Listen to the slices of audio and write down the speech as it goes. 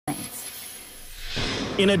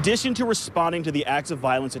In addition to responding to the acts of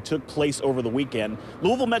violence that took place over the weekend,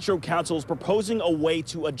 Louisville Metro Council is proposing a way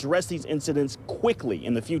to address these incidents quickly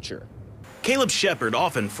in the future. Caleb Shepard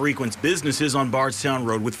often frequents businesses on Bardstown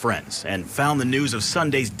Road with friends and found the news of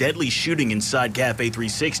Sunday's deadly shooting inside Cafe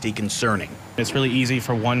 360 concerning. It's really easy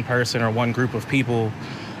for one person or one group of people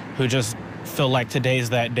who just feel like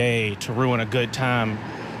today's that day to ruin a good time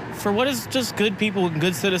for what is just good people and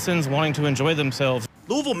good citizens wanting to enjoy themselves.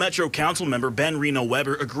 Louisville Metro Council member Ben Reno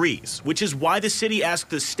Weber agrees, which is why the city asked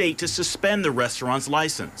the state to suspend the restaurant's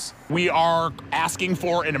license. We are asking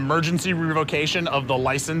for an emergency revocation of the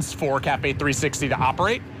license for Cafe 360 to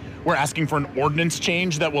operate. We're asking for an ordinance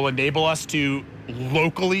change that will enable us to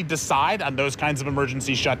locally decide on those kinds of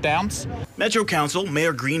emergency shutdowns. Metro Council,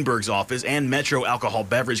 Mayor Greenberg's office, and Metro Alcohol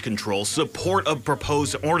Beverage Control support a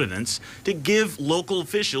proposed ordinance to give local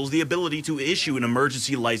officials the ability to issue an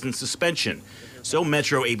emergency license suspension, so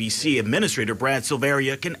Metro ABC Administrator Brad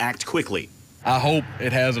Silveria can act quickly. I hope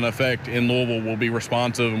it has an effect in Louisville. We'll be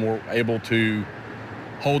responsive and we're able to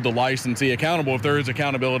hold the licensee accountable if there is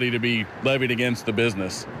accountability to be levied against the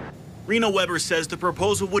business. Reno Weber says the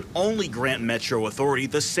proposal would only grant Metro Authority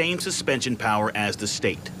the same suspension power as the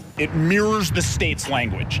state. It mirrors the state's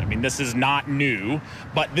language. I mean, this is not new,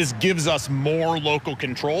 but this gives us more local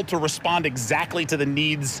control to respond exactly to the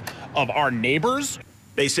needs of our neighbors.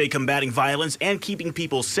 They say combating violence and keeping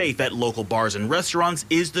people safe at local bars and restaurants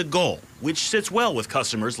is the goal, which sits well with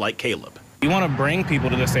customers like Caleb. You want to bring people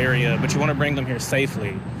to this area, but you want to bring them here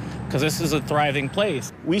safely, because this is a thriving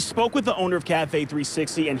place. We spoke with the owner of Cafe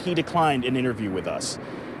 360, and he declined an interview with us.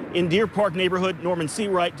 In Deer Park neighborhood, Norman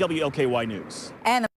Seawright, WLKY News. And